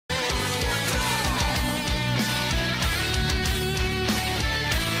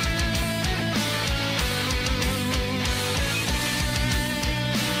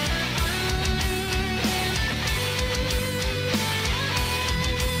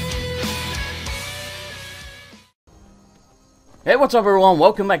Hey, what's up everyone?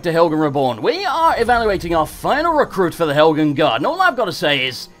 Welcome back to Helgen Reborn. We are evaluating our final recruit for the Helgen Guard, and all I've got to say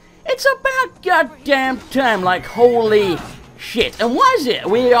is, it's about goddamn time, like holy shit. And why is it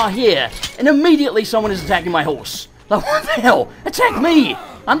we are here, and immediately someone is attacking my horse? Like, what the hell? Attack me!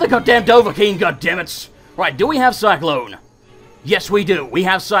 I'm the goddamn Dover King, goddammit! Right, do we have Cyclone? Yes, we do. We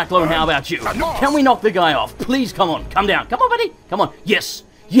have Cyclone, how about you? Can we knock the guy off? Please, come on, come down. Come on, buddy. Come on. Yes.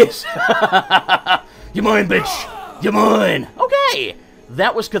 Yes. You're mine, bitch. You're mine. Okay.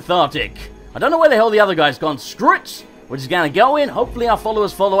 That was cathartic. I don't know where the hell the other guy's gone. Screw it. We're just gonna go in. Hopefully our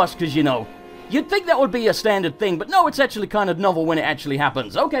followers follow us, because, you know, you'd think that would be a standard thing, but no, it's actually kind of novel when it actually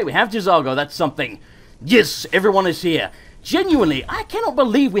happens. Okay, we have Gizago. That's something. Yes, everyone is here. Genuinely, I cannot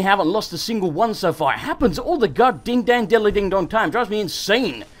believe we haven't lost a single one so far. It happens all the god ding-dang diddly-ding-dong time. Drives me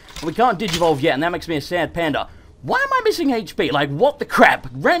insane. We can't digivolve yet, and that makes me a sad panda. Why am I missing HP? Like, what the crap?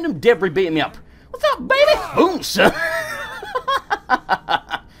 Random debris beating me up. What's up, baby? Boom, son.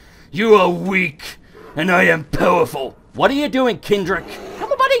 You are weak, and I am powerful. What are you doing, Kendrick?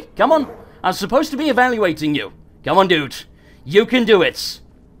 Come on, buddy. Come on. I'm supposed to be evaluating you. Come on, dude. You can do it.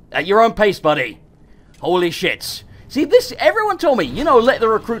 At your own pace, buddy. Holy shit. See, this, everyone told me, you know, let the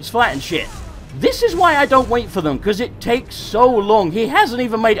recruits fight and shit. This is why I don't wait for them, because it takes so long. He hasn't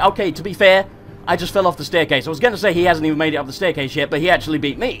even made, okay, to be fair, I just fell off the staircase. I was going to say he hasn't even made it up the staircase yet, but he actually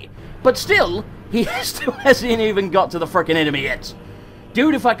beat me. But still, he still hasn't even got to the frickin' enemy yet.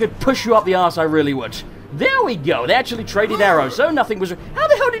 Dude, if I could push you up the arse, I really would. There we go. They actually traded arrows, so nothing was... How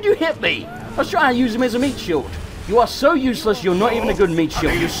the hell did you hit me? I was trying to use him as a meat shield. You are so useless, you're not even a good meat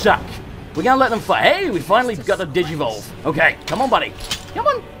shield. You suck. We're gonna let them fight. Hey, we finally got a digivolve. Okay, come on, buddy. Come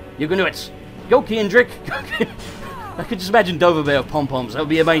on. You can do it. Go, Kendrick. I could just imagine Dover Bear with pom-poms. That would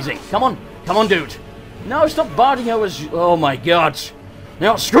be amazing. Come on. Come on, dude. No, stop barging over. Oh, my God.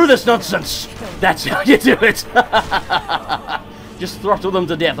 Now, screw this nonsense. That's how you do it. Just throttle them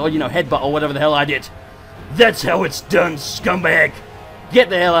to death, or, you know, headbutt, or whatever the hell I did. That's how it's done, scumbag. Get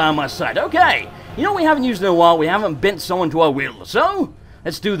the hell out of my sight. Okay. You know what we haven't used in a while? We haven't bent someone to our will. So,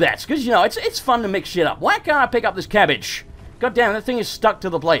 let's do that. Because, you know, it's fun to mix shit up. Why can't I pick up this cabbage? God damn, that thing is stuck to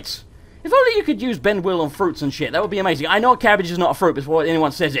the plates. If only you could use bend will on fruits and shit. That would be amazing. I know cabbage is not a fruit before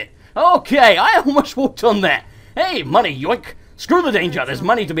anyone says it. Okay, I almost walked on that. Hey, money, yoink. Screw the danger, there's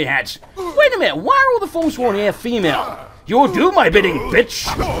money to be had. Wait a minute, why are all the Forsworn here female? You'll do my bidding, bitch!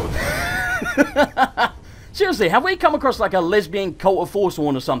 Seriously, have we come across like a lesbian cult of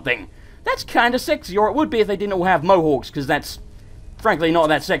Forsworn or something? That's kinda sexy, or it would be if they didn't all have mohawks, because that's, frankly, not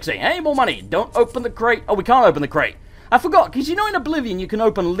that sexy. Hey, more money, don't open the crate. Oh, we can't open the crate. I forgot, because you know in Oblivion you can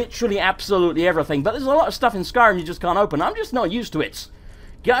open literally absolutely everything, but there's a lot of stuff in Skyrim you just can't open. I'm just not used to it.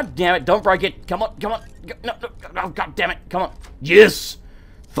 God damn it, don't break it. Come on, come on. No, no, no, God damn it, come on. Yes!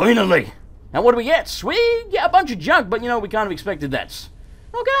 Finally! Now what do we get? We get a bunch of junk, but you know, we kind of expected that.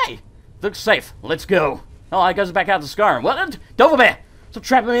 Okay. Looks safe. Let's go. Oh, that goes back out to Skyrim. What? Dover Bear! Stop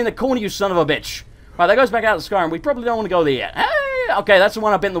trapping me in the corner, you son of a bitch. Right, that goes back out to Skyrim. We probably don't want to go there yet. Hey! Okay, that's the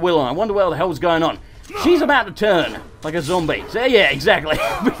one I bent the wheel on. I wonder what the hell's going on. She's about to turn. Like a zombie. So, yeah, exactly.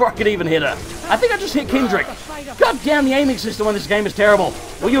 Before I could even hit her. I think I just hit Kendrick. God damn, the aiming system on this game is terrible.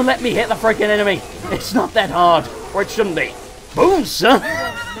 Will you let me hit the freaking enemy? It's not that hard. Or it shouldn't be. Boom, son.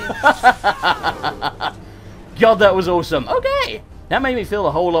 God, that was awesome. Okay. That made me feel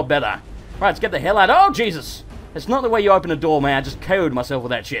a whole lot better. Right, let's get the hell out. Oh, Jesus. It's not the way you open a door, man. I just KO'd myself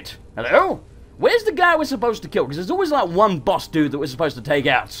with that shit. Hello? Where's the guy we're supposed to kill? Because there's always like one boss dude that we're supposed to take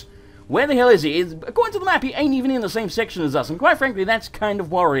out. Where the hell is he? According to the map, he ain't even in the same section as us, and quite frankly, that's kind of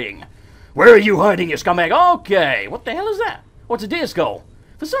worrying. Where are you hiding, you scumbag? Okay, what the hell is that? Oh, it's a deer skull.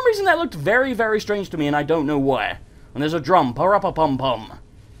 For some reason, that looked very, very strange to me, and I don't know why. And there's a drum, pa-ra-pa-pum-pum.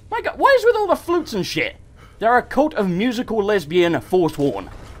 My God, what is with all the flutes and shit? They're a cult of musical lesbian Forsworn.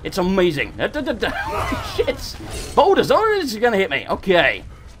 It's amazing. Shit. Boulders, oh, it's gonna hit me. Okay.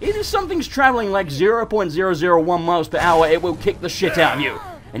 If something's traveling like 0.001 miles per hour, it will kick the shit out of you.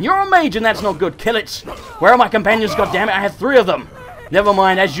 And you're a mage, and that's not good. Kill it. Where are my companions? God damn it, I have 3 of them. Never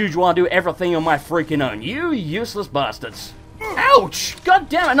mind, as usual, I do everything on my freaking own. You useless bastards. Ouch! God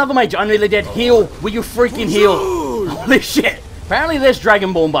damn it, another mage. I'm nearly dead. Heal. Will you freaking heal? Holy shit. Apparently there's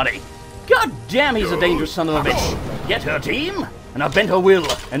Dragonborn, buddy. God damn, he's a dangerous son of a bitch. Get her, team. And I bent her will.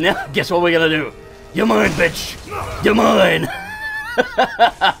 And now, guess what we're gonna do? You're mine, bitch. You're mine.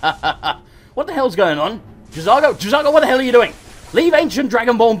 What the hell's going on? Gizago, what the hell are you doing? Leave ancient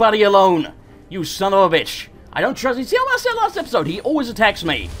Dragonborn buddy alone. You son of a bitch. I don't trust... You see what I said last episode? He always attacks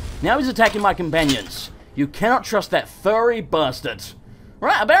me. Now he's attacking my companions. You cannot trust that furry bastard.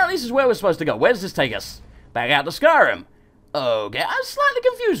 Right, apparently this is where we're supposed to go. Where does this take us? Back out to Skyrim. Okay, I'm slightly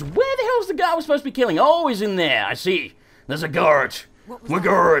confused. Where the hell's the guy we're supposed to be killing? Oh, he's in there. I see. There's a guard. We're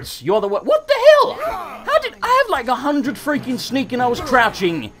guards. You're the what the hell? How did I have like 100 freaking sneak and I was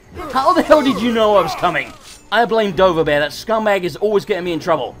crouching? How the hell did you know I was coming? I blame Dover Bear. That scumbag is always getting me in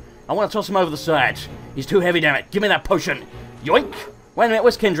trouble. I want to toss him over the side. He's too heavy, damn it. Give me that potion. Yoink. Wait a minute,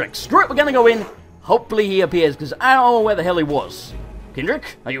 where's Kendrick? Screw it, we're gonna go in. Hopefully he appears, because I don't know where the hell he was.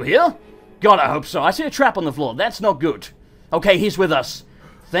 Kendrick, are you here? God, I hope so. I see a trap on the floor. That's not good. Okay, he's with us.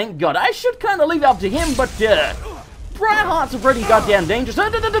 Thank God. I should kind of leave it up to him, but, Bright Hearts are pretty goddamn dangerous.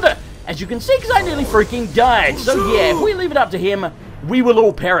 As you can see, because I nearly freaking died. So, yeah, if we leave it up to him, we will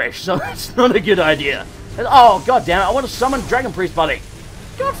all perish. So, that's not a good idea. Oh, god damn it. I want to summon Dragon Priest, buddy.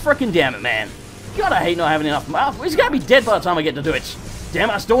 God freaking damn it, man. God, I hate not having enough mouth. He's gonna be dead by the time I get to do it. Damn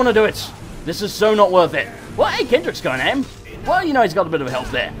it, I still want to do it. This is so not worth it. Well, hey, Kendrick's going at him. Well, you know, he's got a bit of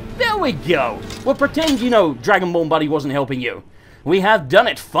health there. There we go. We'll pretend, you know, Dragonborn Buddy wasn't helping you. We have done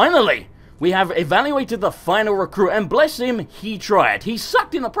it, finally. We have evaluated the final recruit, and bless him, he tried. He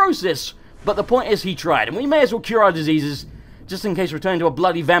sucked in the process, but the point is he tried. And we may as well cure our diseases, just in case we turn into a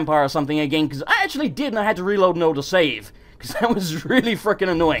bloody vampire or something again, because I actually did, and I had to reload in order to save, because that was really freaking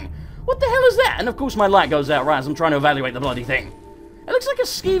annoying. What the hell is that? And of course my light goes out right as I'm trying to evaluate the bloody thing. It looks like a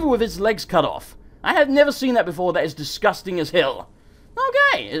skeever with its legs cut off. I have never seen that before. That is disgusting as hell.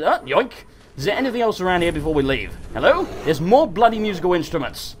 Okay, yoink. Is there anything else around here before we leave? Hello? There's more bloody musical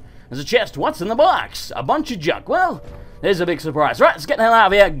instruments. There's a chest. What's in the box? A bunch of junk. Well, there's a big surprise. Right, let's get the hell out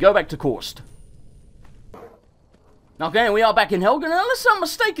of here and go back to Korst. Okay, we are back in Helgen. Unless I'm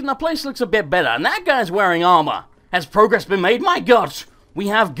mistaken, the place looks a bit better. And that guy's wearing armor. Has progress been made? My god! We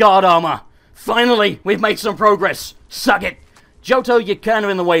have guard armor. Finally, we've made some progress. Suck it. Johto, you're kind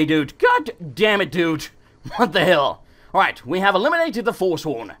of in the way, dude. God damn it, dude. What the hell? Alright, we have eliminated the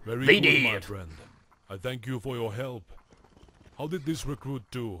Forsworn. Very good, my friend. I thank you for your help. How did this recruit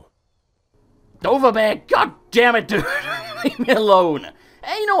do? Overbear, god damn it, dude. Leave me alone.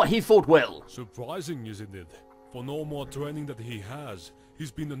 Hey, you know what? He fought well. Surprising, isn't it? For no more training that he has,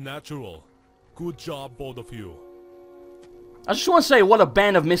 he's been a natural. Good job, both of you. I just want to say what a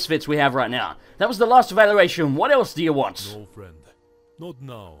band of misfits we have right now. That was the last evaluation. What else do you want? No, friend. Not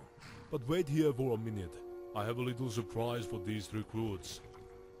now. But wait here for a minute. I have a little surprise for these recruits.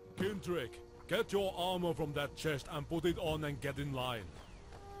 Kendrick, get your armor from that chest and put it on and get in line.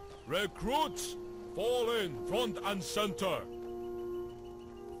 Recruits, fall in, front and center.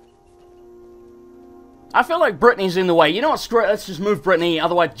 I feel like Brittany's in the way. You know what? Screw it. Let's just move Brittany.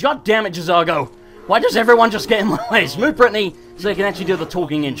 Otherwise, god damn it, Jazago. Why does everyone just get in my way? Move Brittany so they can actually do the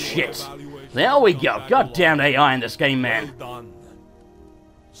talking and shit. There we go. Goddamn AI in this game, man. Well done.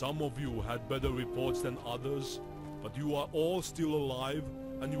 Some of you had better reports than others, but you are all still alive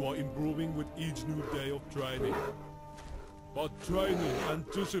and you are improving with each new day of training. But training and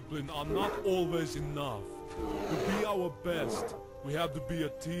discipline are not always enough. To be our best, we have to be a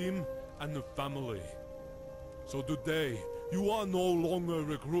team and a family. So today, you are no longer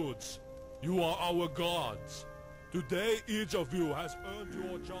recruits. You are our gods. Today, each of you has earned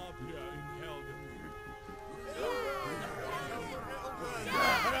your job here in Helgen.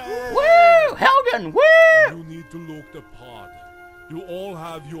 Woo! Helgen! Woo! And you need to look the part. You all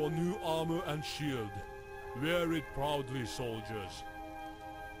have your new armor and shield. Wear it proudly, soldiers.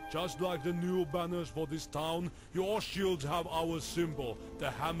 Just like the new banners for this town, your shields have our symbol, the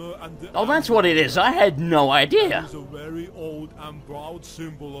hammer and the... Oh, that's what it is. I had no idea. It is a very old and proud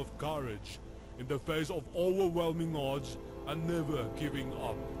symbol of courage, in the face of overwhelming odds and never giving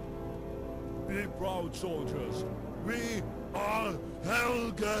up. Be proud, soldiers. We are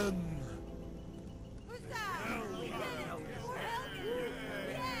Helgen!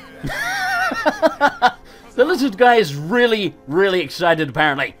 The lizard guy is really, really excited,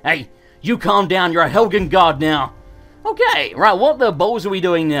 apparently. Hey, you calm down. You're a Helgen guard now. Okay, right, what the balls are we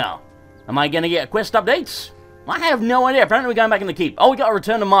doing now? Am I going to get quest updates? I have no idea. Apparently we're going back in the keep. Oh, we got to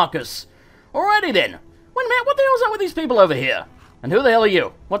return to Marcus. Alrighty then. Wait a minute, what the hell's up with these people over here? And who the hell are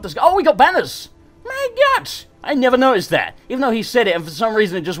you? What the... Oh, we got banners. My God. I never noticed that. Even though he said it, and for some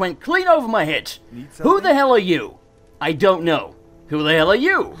reason it just went clean over my head. Who the hell are you? I don't know. Who the hell are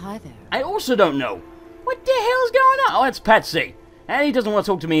you? Hi there. I also don't know. What the hell's going on? Oh, it's Patsy. And he doesn't want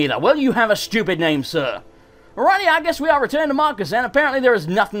to talk to me either. Well, you have a stupid name, sir. Alrighty, I guess we are returned to Marcus, and apparently there is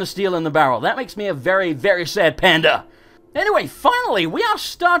nothing to steal in the barrel. That makes me a very, very sad panda. Anyway, finally, we are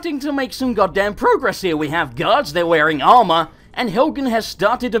starting to make some goddamn progress here. We have guards, they're wearing armor, and Helgen has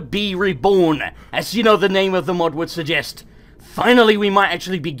started to be reborn, as you know the name of the mod would suggest. Finally, we might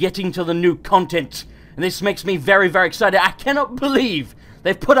actually be getting to the new content, and this makes me very, very excited. I cannot believe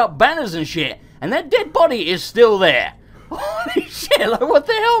they've put up banners and shit, and that dead body is still there. Holy shit, like what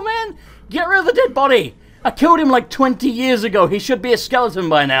the hell, man? Get rid of the dead body. I killed him like 20 years ago. He should be a skeleton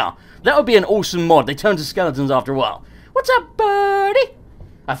by now. That would be an awesome mod. They turn to skeletons after a while. What's up, buddy?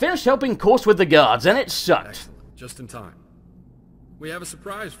 I finished helping course with the guards, and it sucked. Excellent. Just in time. We have a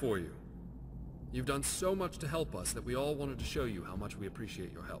surprise for you. You've done so much to help us that we all wanted to show you how much we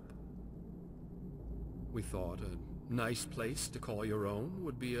appreciate your help. We thought a nice place to call your own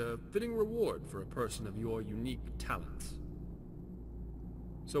would be a fitting reward for a person of your unique talents.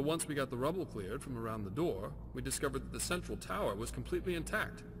 So once we got the rubble cleared from around the door, we discovered that the central tower was completely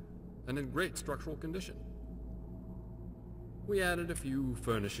intact and in great structural condition. We added a few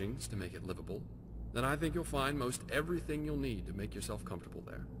furnishings to make it livable, and I think you'll find most everything you'll need to make yourself comfortable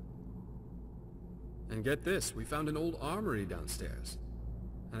there. And get this, we found an old armory downstairs,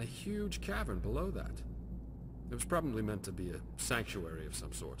 and a huge cavern below that. It was probably meant to be a sanctuary of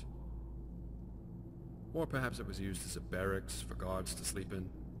some sort. Or perhaps it was used as a barracks for guards to sleep in.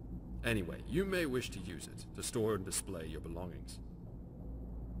 Anyway, you may wish to use it to store and display your belongings.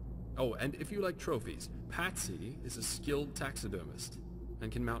 Oh, and if you like trophies, Patsy is a skilled taxidermist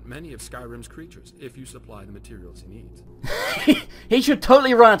and can mount many of Skyrim's creatures if you supply the materials he needs. He should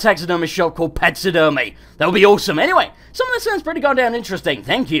totally run a taxidermy shop called Patsidermy. That would be awesome. Anyway, some of that sounds pretty goddamn interesting.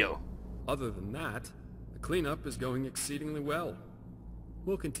 Thank you. Other than that, the cleanup is going exceedingly well.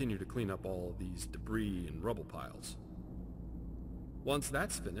 We'll continue to clean up all these debris and rubble piles. Once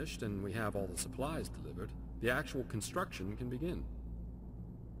that's finished and we have all the supplies delivered, the actual construction can begin.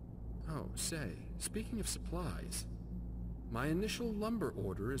 Oh, say, speaking of supplies, my initial lumber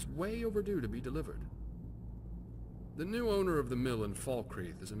order is way overdue to be delivered. The new owner of the mill in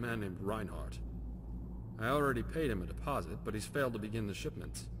Falkreath is a man named Reinhardt. I already paid him a deposit, but he's failed to begin the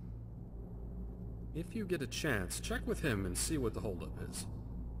shipments. If you get a chance, check with him and see what the holdup is.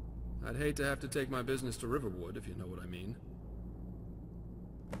 I'd hate to have to take my business to Riverwood, if you know what I mean.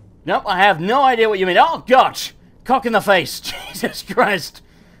 Nope, I have no idea what you mean. Oh, gosh! Cock in the face. Jesus Christ.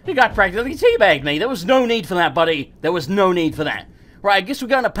 You guy practically teabagged me. There was no need for that, buddy. There was no need for that. Right, I guess we're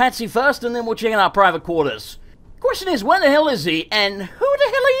going to Patsy first, and then we'll check in our private quarters. Question is, where the hell is he, and who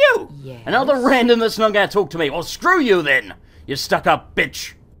the hell are you? Yes. Another random that's not going to talk to me. Well, screw you, then. You stuck-up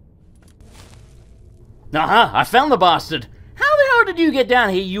bitch. I found the bastard. How the hell did you get down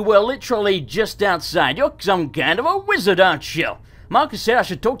here? You were literally just outside. You're some kind of a wizard, aren't you? Marcus said I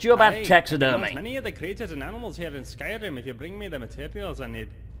should talk to you about taxidermy. There's many of the creatures and animals here in Skyrim if you bring me the materials I need.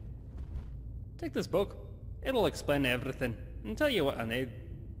 Take this book. It'll explain everything and tell you what I need.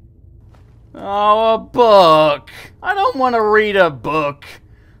 Oh, a book. I don't want to read a book.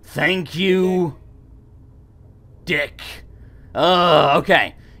 Thank you, dick.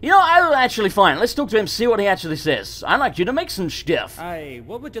 Okay. You know, I'll actually fine. Let's talk to him, see what he actually says. I'd like you to make some stuff. Aye,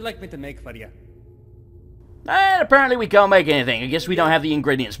 what would you like me to make for you? And apparently we can't make anything. I guess we don't have the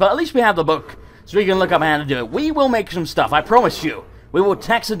ingredients. But at least we have the book, so we can look up how to do it. We will make some stuff, I promise you. We will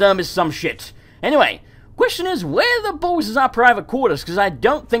taxidermist some shit. Anyway, question is, where the balls is our private quarters? Because I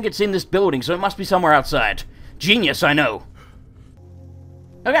don't think it's in this building, so it must be somewhere outside. Genius, I know.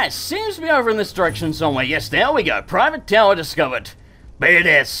 Okay, it seems to be over in this direction somewhere. Yes, there we go. Private tower discovered.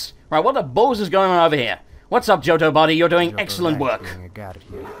 BS. Right, what the balls is going on over here? What's up, Johto buddy? You're doing excellent work.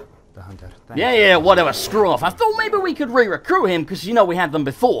 Yeah, whatever. Screw off. I thought maybe we could re-recruit him, because, you know, we had them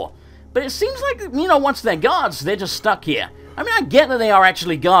before. But it seems like, you know, once they're guards, they're just stuck here. I mean, I get that they are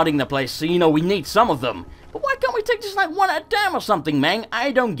actually guarding the place, so, you know, we need some of them. But why can't we take just, like, one at a time or something, man?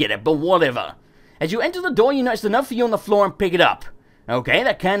 I don't get it, but whatever. As you enter the door, you notice the note for you on the floor and pick it up. Okay,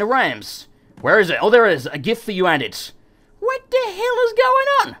 that kind of rhymes. Where is it? Oh, there it is. A gift for you and it. What the hell is going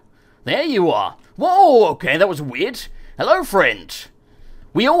on? There you are. Whoa, okay, that was weird. Hello, friend.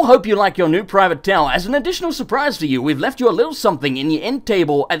 We all hope you like your new private tower. As an additional surprise to you, we've left you a little something in the end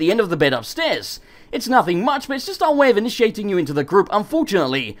table at the end of the bed upstairs. It's nothing much, but it's just our way of initiating you into the group.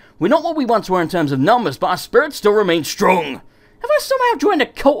 Unfortunately, we're not what we once were in terms of numbers, but our spirits still remain strong. Have I somehow joined a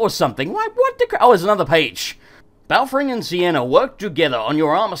cult or something? Why, what the Oh, there's another page. Balfring and Sienna worked together on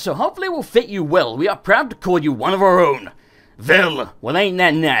your armor, so hopefully it will fit you well. We are proud to call you one of our own. Well, ain't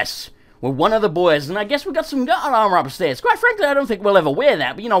that nice? We're one of the boys, and I guess we got some guard armor upstairs. Quite frankly, I don't think we'll ever wear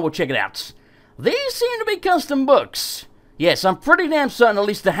that, but you know, we'll check it out. These seem to be custom books. Yes, I'm pretty damn certain at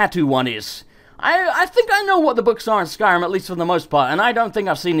least the Hattu one is. I think I know what the books are in Skyrim, at least for the most part, and I don't think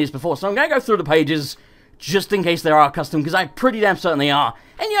I've seen these before, so I'm going to go through the pages, just in case they are custom, because I'm pretty damn certain they are.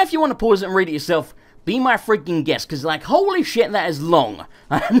 And yeah, if you want to pause it and read it yourself, be my freaking guest, because, like, holy shit, that is long.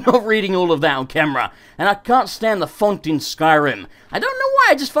 I'm not reading all of that on camera, and I can't stand the font in Skyrim. I don't know why,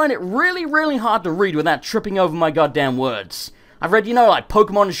 I just find it really, really hard to read without tripping over my goddamn words. I've read, you know, like,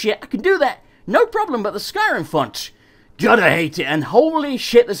 Pokemon and shit, I can do that, no problem, but the Skyrim font, gotta hate it, and holy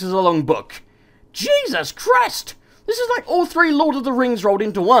shit, this is a long book. Jesus Christ! This is like all 3 Lord of the Rings rolled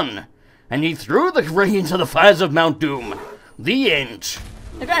into one. And he threw the ring into the fires of Mount Doom. The end.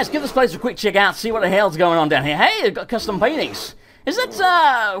 Now guys, give this place a quick check out, see what the hell's going on down here. Hey, they've got custom paintings. Is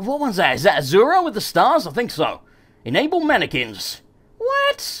that, what one's that? Is that Azura with the stars? I think so. Enable mannequins.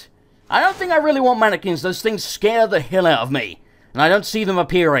 What? I don't think I really want mannequins. Those things scare the hell out of me. And I don't see them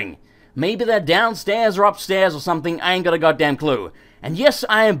appearing. Maybe they're downstairs or upstairs or something. I ain't got a goddamn clue. And yes,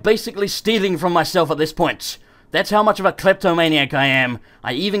 I am basically stealing from myself at this point. That's how much of a kleptomaniac I am.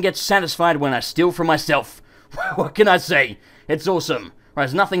 I even get satisfied when I steal from myself. What can I say? It's awesome. Right,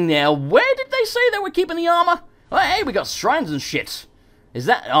 there's nothing there. Where did they say they were keeping the armor? Oh, hey, we got shrines and shit. Is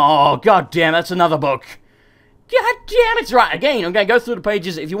that... Oh, god damn, that's another book. God damn, it's right. Again, I'm going to go through the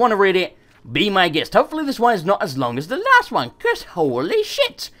pages. If you want to read it, be my guest. Hopefully this one is not as long as the last one, because holy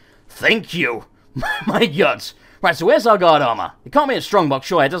shit. Thank you. My god. Right, so where's our guard armor? It can't be a strong box,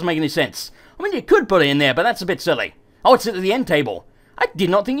 sure, it doesn't make any sense. I mean, you could put it in there, but that's a bit silly. Oh, it's at the end table. I did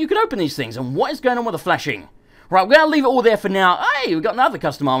not think you could open these things, and what is going on with the flashing? Right, we're going to leave it all there for now. Hey, we've got another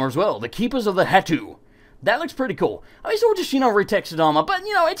custom armor as well, the Keepers of the Hattu. That looks pretty cool. I mean, it's all just, you know, retextured armor, but,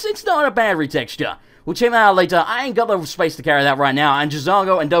 you know, it's not a bad retexture. We'll check that out later. I ain't got the space to carry that right now, and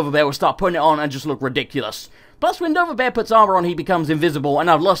Jazago and Dover Bear will start putting it on and just look ridiculous. Plus, when Dover Bear puts armor on, he becomes invisible, and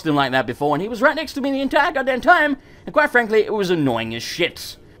I've lost him like that before, and he was right next to me the entire goddamn time, and quite frankly, it was annoying as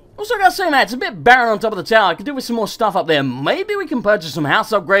shit. Also, I gotta say, man, it's a bit barren on top of the tower. I could do with some more stuff up there. Maybe we can purchase some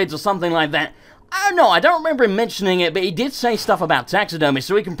house upgrades or something like that. I don't know, I don't remember him mentioning it, but he did say stuff about taxidermy,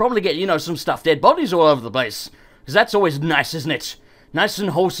 so we can probably get, you know, some stuffed dead bodies all over the place. Because that's always nice, isn't it? Nice and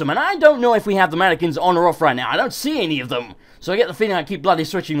wholesome, and I don't know if we have the mannequins on or off right now. I don't see any of them, so I get the feeling I keep bloody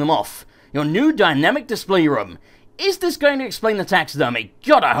switching them off. Your new dynamic display room. Is this going to explain the taxidermy?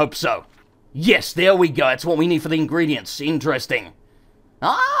 God, I hope so. Yes, there we go. That's what we need for the ingredients. Interesting.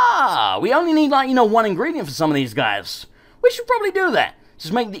 Ah, we only need, like, you know, 1 ingredient for some of these guys. We should probably do that.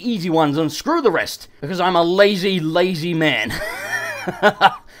 Just make the easy ones and screw the rest. Because I'm a lazy, lazy man.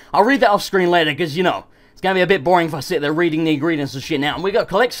 I'll read that off screen later, because, you know, it's going to be a bit boring if I sit there reading the ingredients and shit now. And we got to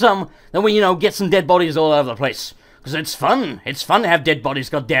collect some, then we, you know, get some dead bodies all over the place. Because it's fun. It's fun to have dead bodies,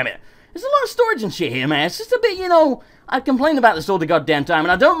 goddammit. There's a lot of storage and shit here, man. It's just a bit, you know, I complain about this all the goddamn time,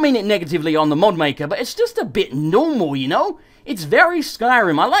 and I don't mean it negatively on the mod maker, but it's just a bit normal, you know? It's very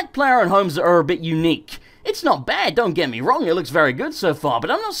Skyrim. I like player-owned homes that are a bit unique. It's not bad, don't get me wrong, it looks very good so far, but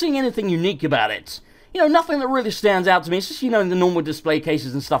I'm not seeing anything unique about it. You know, nothing that really stands out to me. It's just, you know, the normal display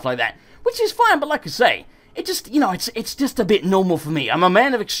cases and stuff like that, which is fine, but like I say, it just, you know, it's just a bit normal for me. I'm a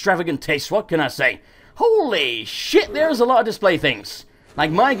man of extravagant taste, what can I say? Holy shit, there's a lot of display things. Like,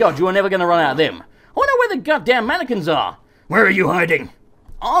 my god, you are never going to run out of them. I wonder where the goddamn mannequins are. Where are you hiding?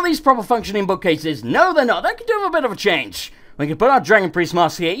 Are these proper functioning bookcases? No, they're not. That could do with a bit of a change. We could put our Dragon Priest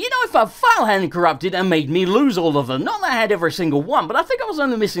mask here. You know, if a file hadn't corrupted and made me lose all of them. Not that I had every single one, but I think I was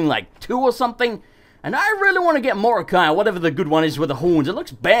only missing like 2 or something. And I really want to get Mordecai, or whatever the good one is with the horns. It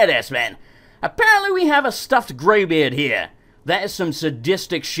looks badass, man. Apparently we have a stuffed greybeard here. That is some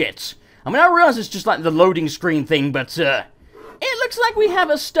sadistic shit. I mean, I realize it's just like the loading screen thing, but, it looks like we have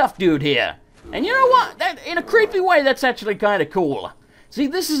a stuffed dude here. And you know what? That, in a creepy way, that's actually kind of cool. See,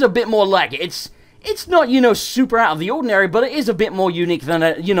 this is a bit more like it. It's not, you know, super out of the ordinary, but it is a bit more unique than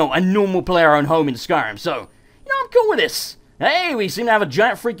a, you know, a normal player-owned home in Skyrim. So, you know, I'm cool with this. Hey, we seem to have a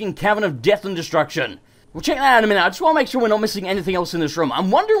giant freaking cavern of death and destruction. We'll check that out in a minute. I just want to make sure we're not missing anything else in this room. I'm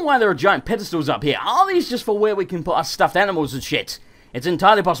wondering why there are giant pedestals up here. Are these just for where we can put our stuffed animals and shit? It's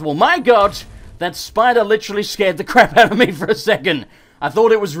entirely possible. My god! That spider literally scared the crap out of me for a second. I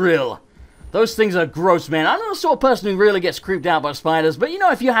thought it was real. Those things are gross, man. I'm not the sort of person who really gets creeped out by spiders, but you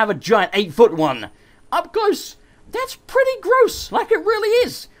know, if you have a giant 8-foot one up close, that's pretty gross. Like, it really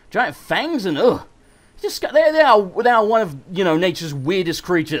is. Giant fangs and, ugh. Just, they are one of, you know, nature's weirdest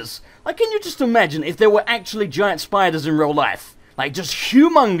creatures. Like, can you just imagine if there were actually giant spiders in real life? Like, just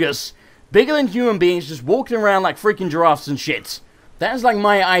humongous, bigger than human beings, just walking around like freaking giraffes and shit. That is like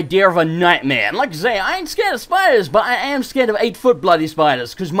my idea of a nightmare. And like I say, I ain't scared of spiders, but I am scared of 8-foot bloody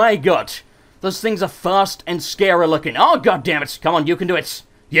spiders. Because my god, those things are fast and scary looking. Oh, god damn it. Come on, you can do it.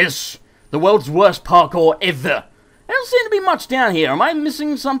 Yes, the world's worst parkour ever. There don't seem to be much down here. Am I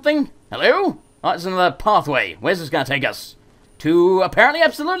missing something? Hello? Oh, it's another pathway. Where's this going to take us? To apparently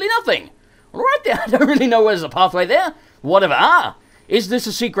absolutely nothing. Right there. I don't really know where's the pathway there. Whatever. Ah, is this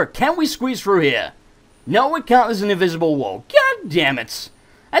a secret? Can we squeeze through here? No, we can't. There's an invisible wall. God damn it.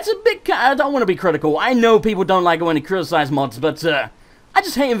 That's a bit... I don't want to be critical. I know people don't like it when they criticize mods, but I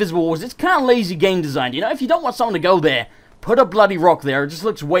just hate invisible walls. It's kind of lazy game design. You know, if you don't want someone to go there, put a bloody rock there. It just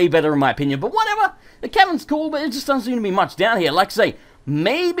looks way better in my opinion. But whatever. The cavern's cool, but it just doesn't seem to be much down here. Like I say,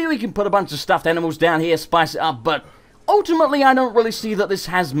 Maybe we can put a bunch of stuffed animals down here, spice it up, but ultimately I don't really see that this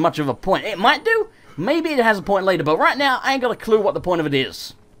has much of a point. It might do. Maybe it has a point later, but right now I ain't got a clue what the point of it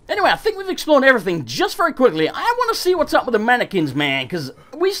is. Anyway, I think we've explored everything. Just very quickly, I want to see what's up with the mannequins, man, because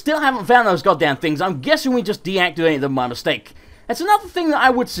we still haven't found those goddamn things. I'm guessing we just deactivated them by mistake. That's another thing that I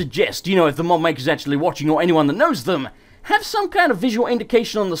would suggest, you know, if the mod maker's actually watching or anyone that knows them, have some kind of visual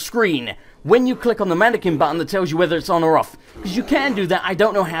indication on the screen when you click on the mannequin button that tells you whether it's on or off. Because you can do that. I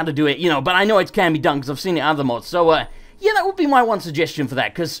don't know how to do it, you know, but I know it can be done because I've seen it in other mods. So, yeah, that would be my one suggestion for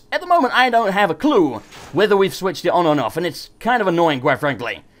that, because at the moment I don't have a clue whether we've switched it on or off, and it's kind of annoying, quite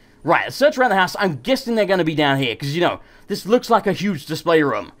frankly. Right, let's search around the house. I'm guessing they're going to be down here, because, you know, this looks like a huge display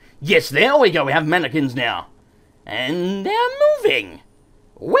room. Yes, there we go, we have mannequins now. And they're moving.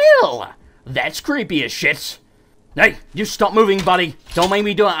 Well, that's creepy as shit. Hey, you stop moving, buddy. Don't make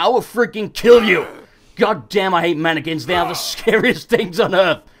me do it. I will freaking kill you. God damn, I hate mannequins. They are the scariest things on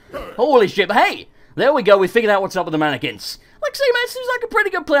earth. Holy shit. But hey, there we go. We figured out what's up with the mannequins. Like I say, man, it seems like a pretty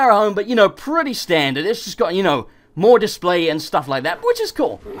good player at home, but, you know, pretty standard. It's just got, you know, more display and stuff like that, which is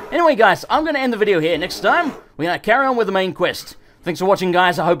cool. Anyway, guys, I'm going to end the video here. Next time, we're going to carry on with the main quest. Thanks for watching,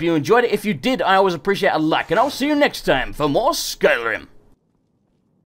 guys. I hope you enjoyed it. If you did, I always appreciate a like, and I'll see you next time for more Skyrim.